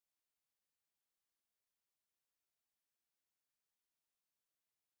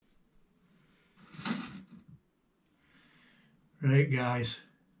Right guys,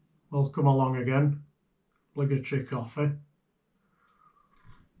 welcome along again. Obligatory coffee.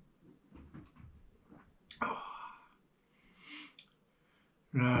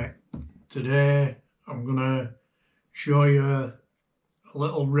 Right, today I'm gonna show you a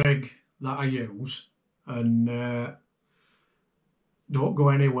little rig that I use, and don't go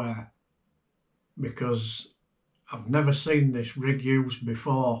anywhere because I've never seen this rig used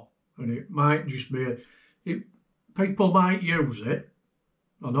before, and it might just be people might use it,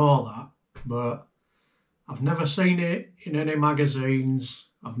 I know that, but I've never seen it in any magazines,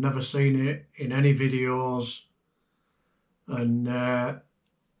 I've never seen it in any videos, and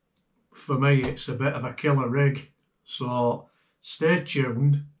for me it's a bit of a killer rig. So stay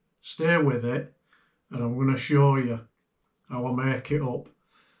tuned, stay with it, and I'm going to show you how I make it up.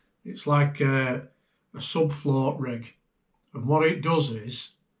 It's like a subfloat rig, and what it does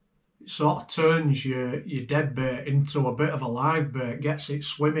is it sort of turns your dead bait into a bit of a live bait, gets it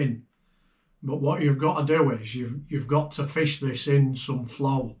swimming. But what you've got to do is you've got to fish this in some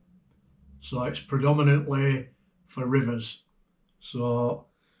flow. So it's predominantly for rivers. So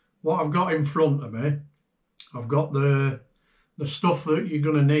what I've got in front of me, I've got the stuff that you're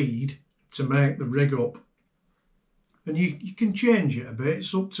going to need to make the rig up. And you can change it a bit,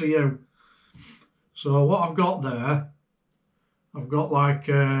 it's up to you. So what I've got there, I've got like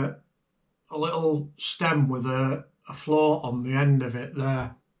a little stem with a float on the end of it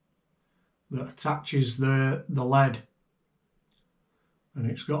there that attaches the lead,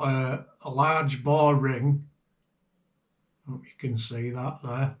 and it's got a large bore ring. I hope you can see that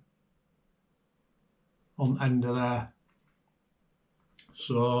there on the end of there.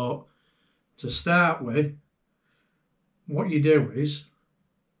 So to start with, what you do is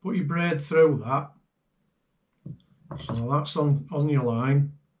put your braid through that, so that's on your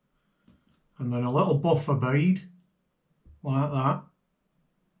line, and then a little buffer bead like that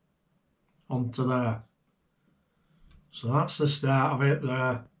onto there. So that's the start of it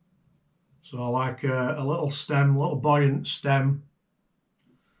there. So like a little stem, little buoyant stem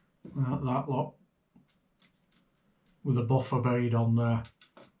like that, look, with a buffer bead on there.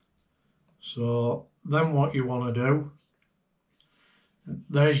 So then what you want to do,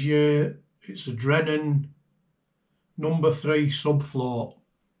 there's it's a Drennan number 3 subfloat.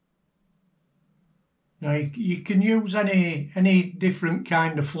 Now you can use any different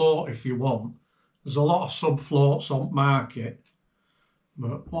kind of float if you want. There's a lot of subfloats on market,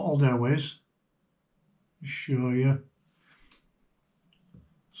 but what I'll do is show you.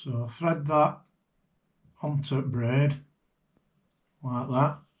 So thread that onto braid like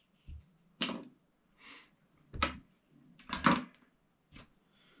that.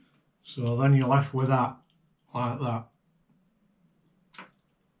 So then you're left with that like that.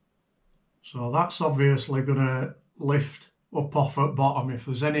 So that's obviously going to lift up off at bottom if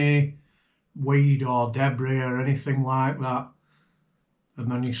there's any weed or debris or anything like that,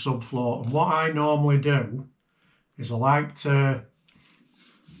 and then you subfloat. And what I normally do is I like to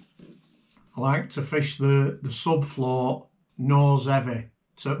fish the subfloat nose heavy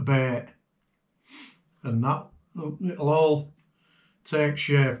to bait, and that it'll all take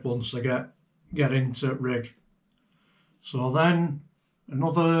shape once I get into rig. So then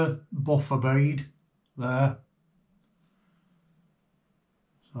another buffer bead there.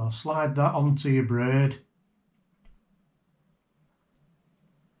 So slide that onto your braid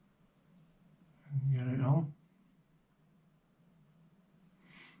and get it on.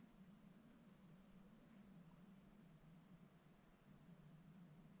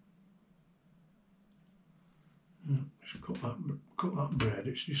 Just cut that braid,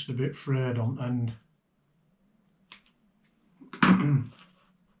 it's just a bit frayed on the end.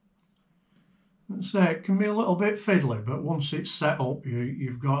 So it can be a little bit fiddly, but once it's set up,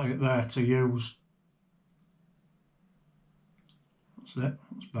 you've got it there to use. That's it,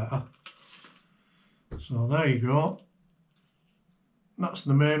 that's better. So there you go. That's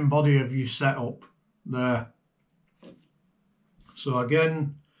the main body of your setup there. So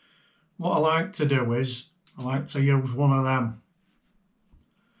again, what I like to do is I like to use one of them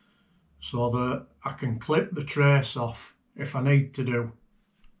so that I can clip the trace off if I need to do.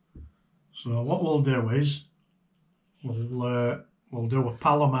 So what we'll do is we'll do a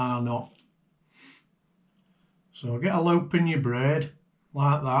Palomar knot. So get a loop in your braid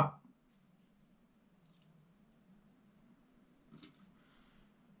like that.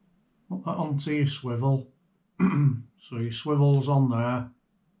 Put that onto your swivel. So your swivel's on there,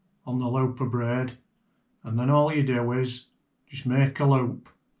 on the loop of braid, and then all you do is just make a loop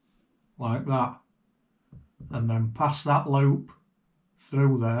like that, and then pass that loop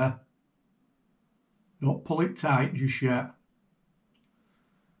through there. Don't pull it tight just yet.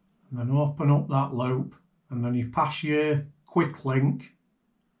 and then open up that loop, and then you pass your quick link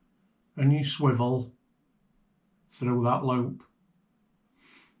and you swivel through that loop,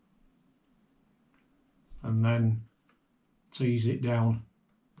 and then tease it down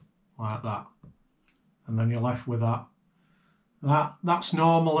like that, and then you're left with that. That's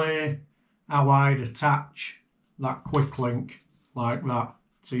normally how I'd attach that quick link, like that,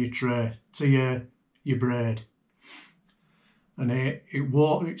 to your tray, to your braid. And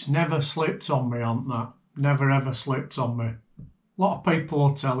it's never slipped on me on that. Never ever slipped on me. A lot of people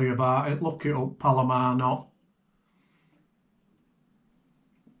will tell you about it. Look it up, Palomar knot.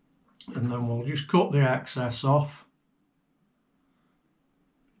 And then we'll just cut the excess off.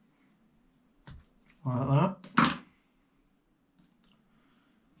 Like that.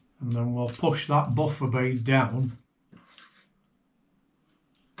 And then we'll push that buffer bead down.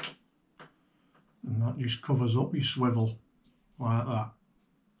 And that just covers up your swivel. Like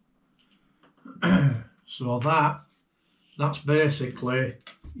that. So that's basically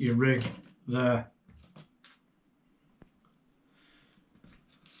your rig there.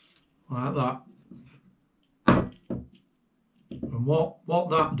 Like that. And what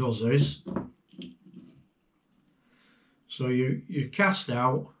that does is, so you cast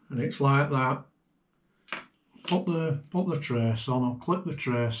out, and it's like that. Put the trace on, or clip the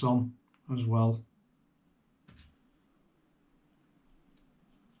trace on as well.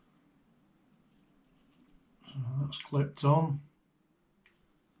 So that's clipped on,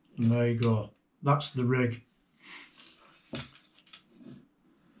 and there you go. That's the rig.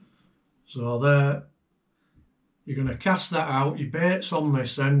 So there, you're going to cast that out. Your bait's on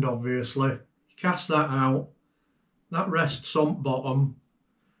this end, obviously. You cast that out. That rests on bottom,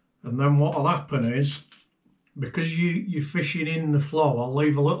 and then what'll happen is, because you're fishing in the flow, I'll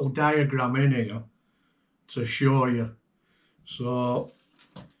leave a little diagram in here to show you. So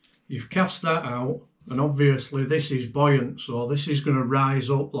you've cast that out, and obviously this is buoyant, so this is going to rise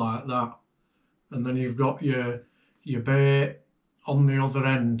up like that, and then you've got your bait on the other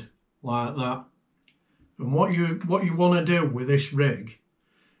end like that. And what you want to do with this rig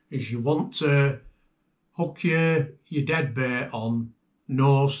is you want to hook your dead bait on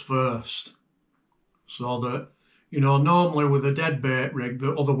nose first, so that, you know, normally with a dead bait rig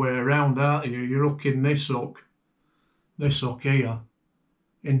the other way around, aren't you? You're hooking this hook here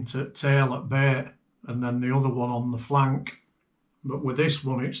into tail at bait, and then the other one on the flank. But with this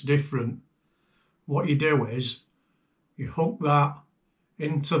one it's different. What you do is you hook that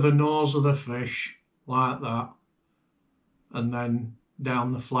into the nose of the fish like that, and then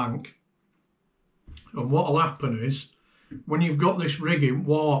down the flank. And what'll happen is, when you've got this rig in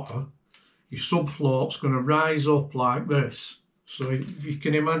water, your subfloat's going to rise up like this. So if you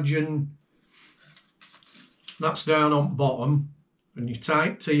can imagine, that's down on bottom, and you tie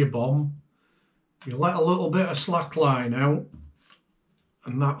it to your bomb, you let a little bit of slack line out,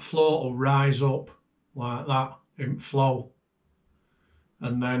 and that float will rise up like that in flow.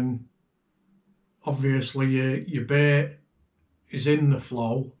 And then obviously your bait is in the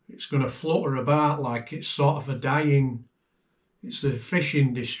flow. It's going to flutter about like it's sort of a dying, it's a fish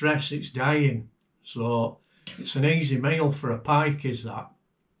in distress, it's dying. So it's an easy meal for a pike, is that.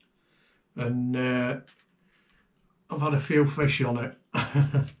 And I've had a few fish on it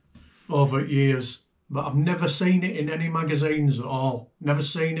over years, but I've never seen it in any magazines at all. Never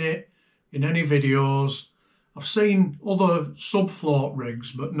seen it in any videos. I've seen other subfloat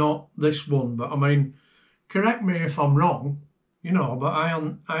rigs, but not this one. But I mean, correct me if I'm wrong, you know, but I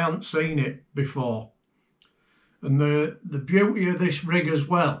haven't seen it before. And the beauty of this rig as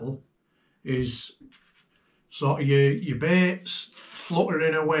well is sort of your bait's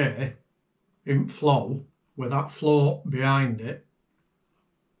fluttering away in flow with that float behind it.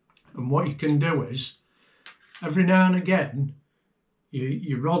 And what you can do is, every now and again,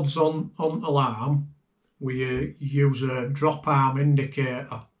 your rod's on alarm, where you use a drop arm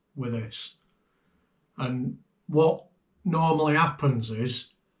indicator with this. And what normally happens is,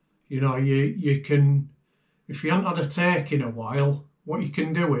 you know, you can, if you haven't had a take in a while, what you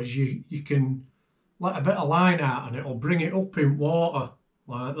can do is you can let a bit of line out and it'll bring it up in water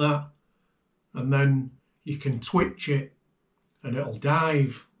like that. And then you can twitch it and it'll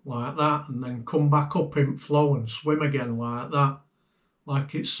dive like that, and then come back up in flow and swim again like that.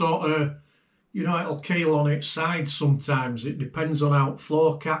 Like it's sort of, you know, it'll keel on its side sometimes. It depends on how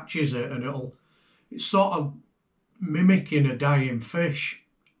flow catches it, and it's sort of mimicking a dying fish.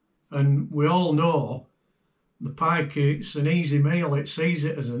 And we all know the pike, it's an easy meal. It sees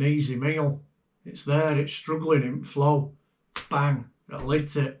it as an easy meal. It's there, it's struggling in flow. Bang, it'll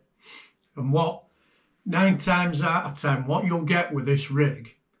hit it. And what, 9 times out of 10, what you'll get with this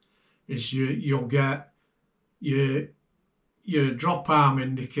rig is you'll get your drop arm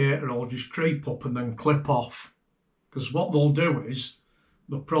indicator will just creep up and then clip off. Because what they'll do is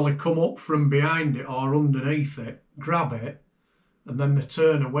they'll probably come up from behind it or underneath it, grab it, and then they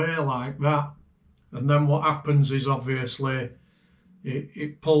turn away like that. And then what happens is obviously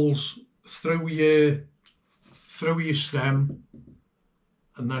it pulls through your stem,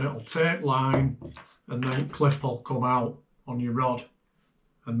 and then it'll take line, and then clip will come out on your rod,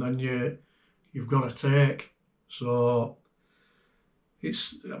 and then you've got to take. So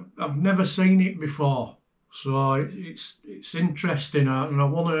I've never seen it before, so it's interesting, and I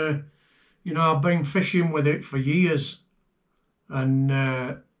want to, you know, I've been fishing with it for years, and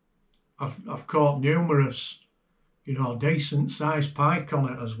I've caught numerous, you know, decent sized pike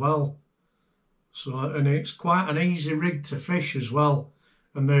on it as well. So, and it's quite an easy rig to fish as well.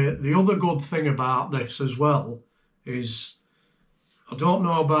 And the other good thing about this as well is, I don't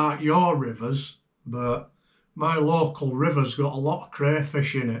know about your rivers, but my local river's got a lot of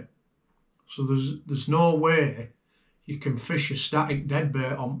crayfish in it. So there's no way you can fish a static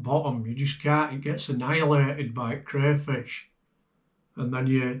deadbait on bottom. You just can't. It gets annihilated by crayfish. And then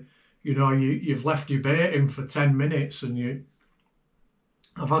you've left your bait in for 10 minutes, and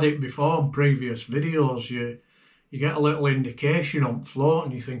I've had it before in previous videos, you get a little indication on float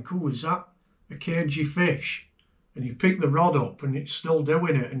and you think, oh, is that a cagey fish? And you pick the rod up and it's still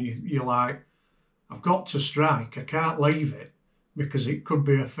doing it, and you're like, I've got to strike, I can't leave it, because it could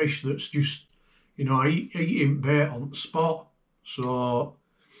be a fish that's just, you know, eating bait on the spot. So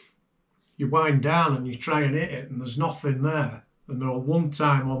you wind down and you try and hit it and there's nothing there. And there was one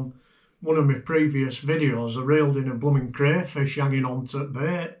time on one of my previous videos, I reeled in a blooming crayfish hanging onto the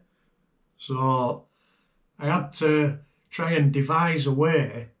bait. So I had to try and devise a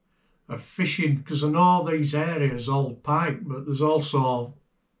way of fishing, because I know these areas hold pike, but there's also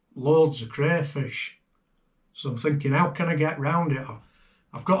loads of crayfish. So I'm thinking, how can I get round it?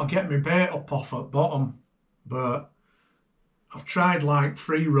 I've got to get my bait up off at bottom, but I've tried like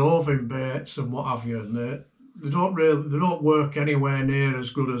free roving baits and what have you, and they don't work anywhere near as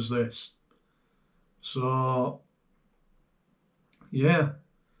good as this. So yeah,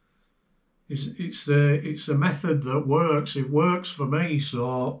 it's a method that works. It works for me,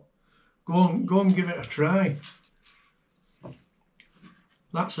 so go and give it a try.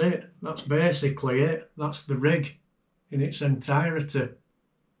 That's it. That's basically it. That's the rig in its entirety.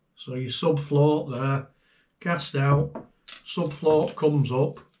 So you subfloat there, cast out, subfloat comes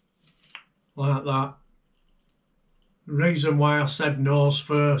up like that. The reason why I said nose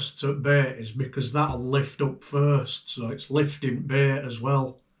first to bait is because that'll lift up first, so it's lifting bait as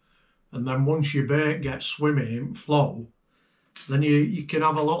well. And then once your bait gets swimming in flow, then you can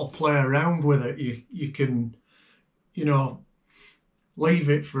have a little play around with it. You can, you know, leave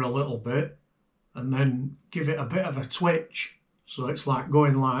it for a little bit and then give it a bit of a twitch. So it's like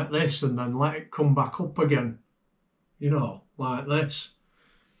going like this and then let it come back up again, you know, like this.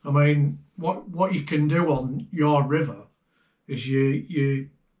 I mean, what you can do on your river is you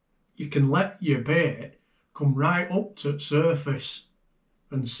can let your bait come right up to the surface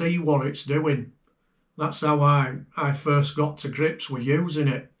and see what it's doing. That's how I first got to grips with using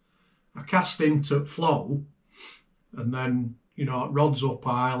it. I cast into flow, and then, you know, it rods up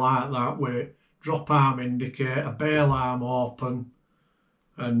high like that with drop arm indicator, bail arm open,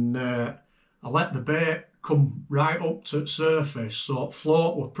 and I let the bait come right up to the surface, so the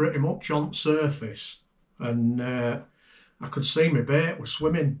float were pretty much on the surface, and I could see my bait was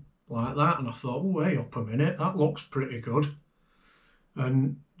swimming like that, and I thought, oh, hey, up a minute, that looks pretty good.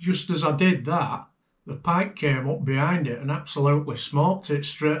 And just as I did that, the pike came up behind it and absolutely smoked it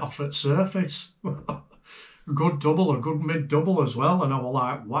straight off its surface. A good double, a good mid double as well, and I was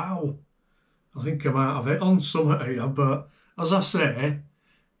like, wow, I think I might have hit on something here. But as I say,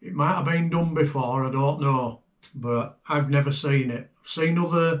 it might have been done before, I don't know, but I've never seen it. I've seen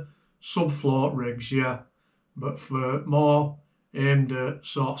other subfloat rigs, yeah, but for more aimed at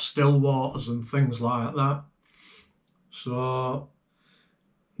sort of still waters and things like that. So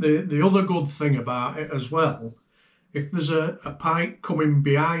the other good thing about it as well, if there's a pike coming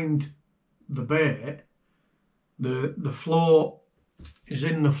behind the bait, the float is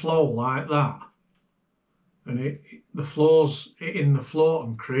in the flow like that, and the flow's hitting the float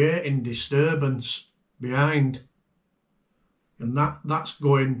and creating disturbance behind, and that's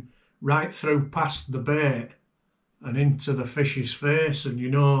going right through past the bait and into the fish's face, and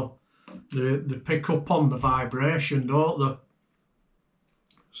you know they pick up on the vibration, don't they?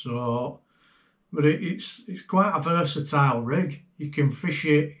 So, but it's quite a versatile rig. You can fish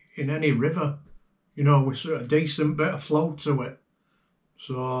it in any river, you know, with sort of decent bit of flow to it.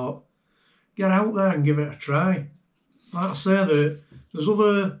 So get out there and give it a try. Like I say, there's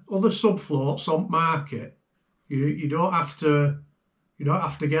other sub floats on market. You don't have to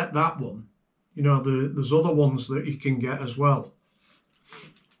get that one. You know, there's other ones that you can get as well.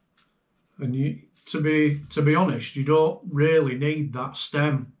 And to be honest, you don't really need that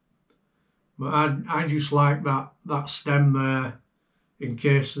stem. But I just like that stem there in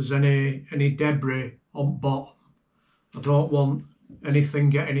case there's any debris on bottom. I don't want anything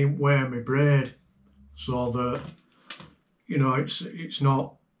getting in where my braid, so that, you know, it's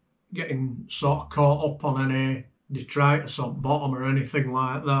not getting sort of caught up on any detritus on bottom or anything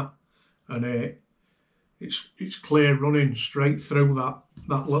like that. And it's clear running straight through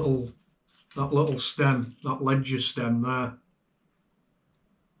that little stem, that ledger stem there.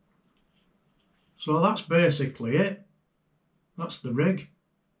 So that's basically it. That's the rig,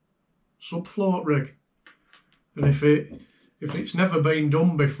 subfloat rig. And if it's never been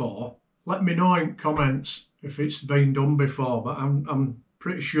done before, let me know in comments if it's been done before. But I'm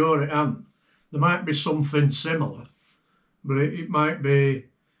pretty sure it hasn't. There might be something similar, but it might be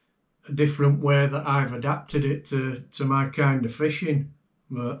a different way that I've adapted it to my kind of fishing.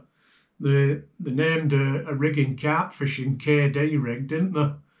 But they named a rigging carp fishing KD rig, didn't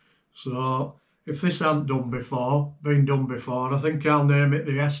they? So if this hadn't been done before, I think I'll name it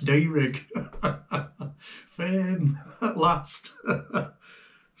the SD rig. Fame at last.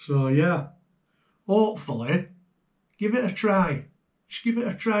 So yeah, hopefully give it a try. Just give it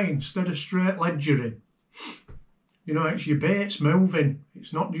a try instead of straight ledgering. You know, it's your bait's moving.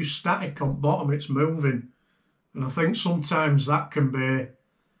 It's not just static on bottom, it's moving. And I think sometimes that can be,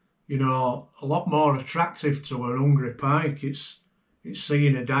 you know, a lot more attractive to an hungry pike. It's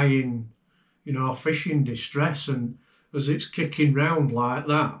seeing a dying, you know, fish in distress, and as it's kicking round like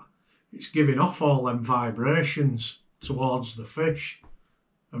that, it's giving off all them vibrations towards the fish,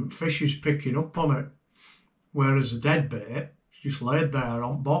 and fish is picking up on it. Whereas a dead bait, it's just laid there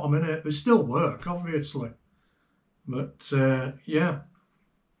on bottom, innit? They still work, obviously. But yeah,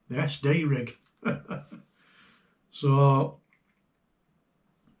 the SD rig. So,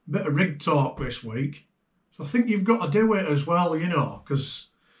 bit of rig talk this week. So I think you've got to do it as well, you know, because,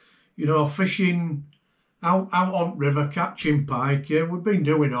 you know, fishing out on river, catching pike, yeah, we've been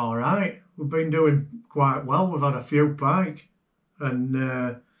doing all right. We've been doing quite well. We've had a few pike,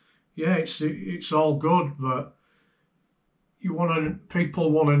 and yeah, it's all good. But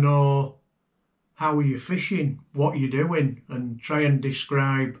people want to know how are you fishing, what you're doing, and try and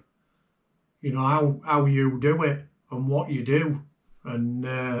describe, you know, how you do it and what you do. And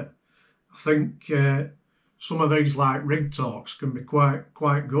I think some of these like rig talks can be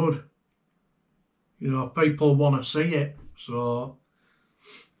quite good. You know, people want to see it. So,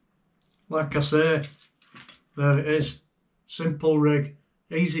 like I say, there it is. Simple rig,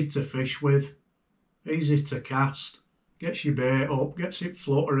 easy to fish with, easy to cast, gets your bait up, gets it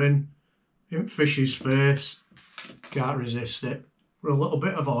fluttering, in fish's face, can't resist it. Put a little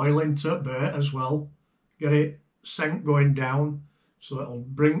bit of oil into bait as well, get it scent going down, so it'll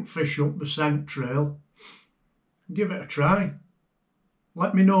bring fish up the scent trail. Give it a try.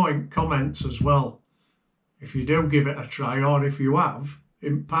 Let me know in comments as well if you do give it a try, or if you have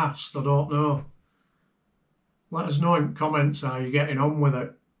in past, I don't know. Let us know in comments how you're getting on with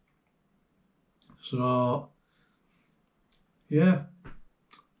it. So, yeah,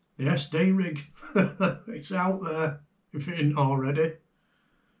 the SD rig, it's out there if it isn't already.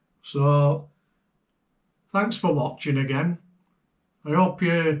 So, thanks for watching again. I hope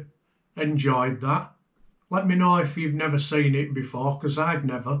you enjoyed that. Let me know if you've never seen it before, because I've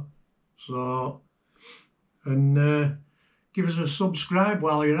never. So, and give us a subscribe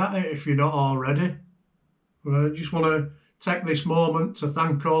while you're at it if you're not already. I just want to take this moment to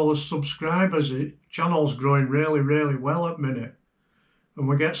thank all the subscribers. The channel's growing really, really well at the minute. And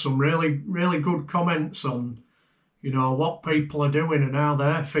we get some really, really good comments on, you know, what people are doing and how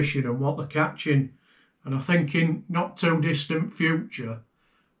they're fishing and what they're catching. And I think in not too distant future,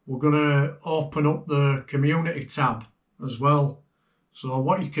 we're going to open up the community tab as well. So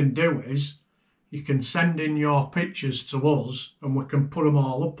what you can do is, you can send in your pictures to us and we can put them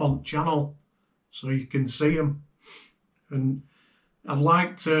all up on the channel so you can see them. And I'd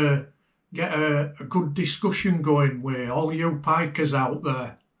like to get a good discussion going with all you pikers out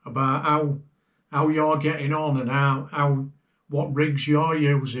there about how you're getting on and what rigs you're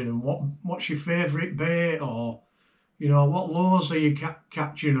using and what's your favourite bait, or, you know, what lures are you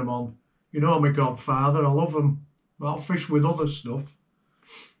catching them on. You know, my godfather, I love them, but I'll fish with other stuff.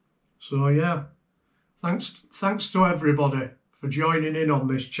 So yeah, thanks to everybody for joining in on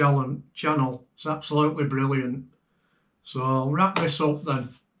this channel. It's absolutely brilliant. So I'll wrap this up then.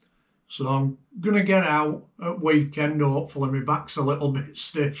 So I'm going to get out at weekend. Hopefully my back's a little bit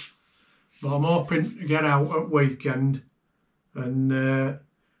stiff, but I'm hoping to get out at weekend, and I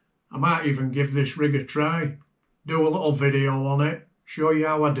might even give this rig a try, do a little video on it, show you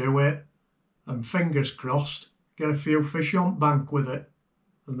how I do it, and fingers crossed get a few fish on bank with it,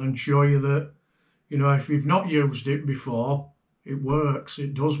 and then show you that, you know, if you've not used it before, it works.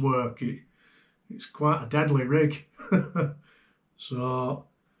 It does work. It's quite a deadly rig. So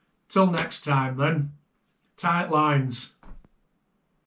till next time then, tight lines.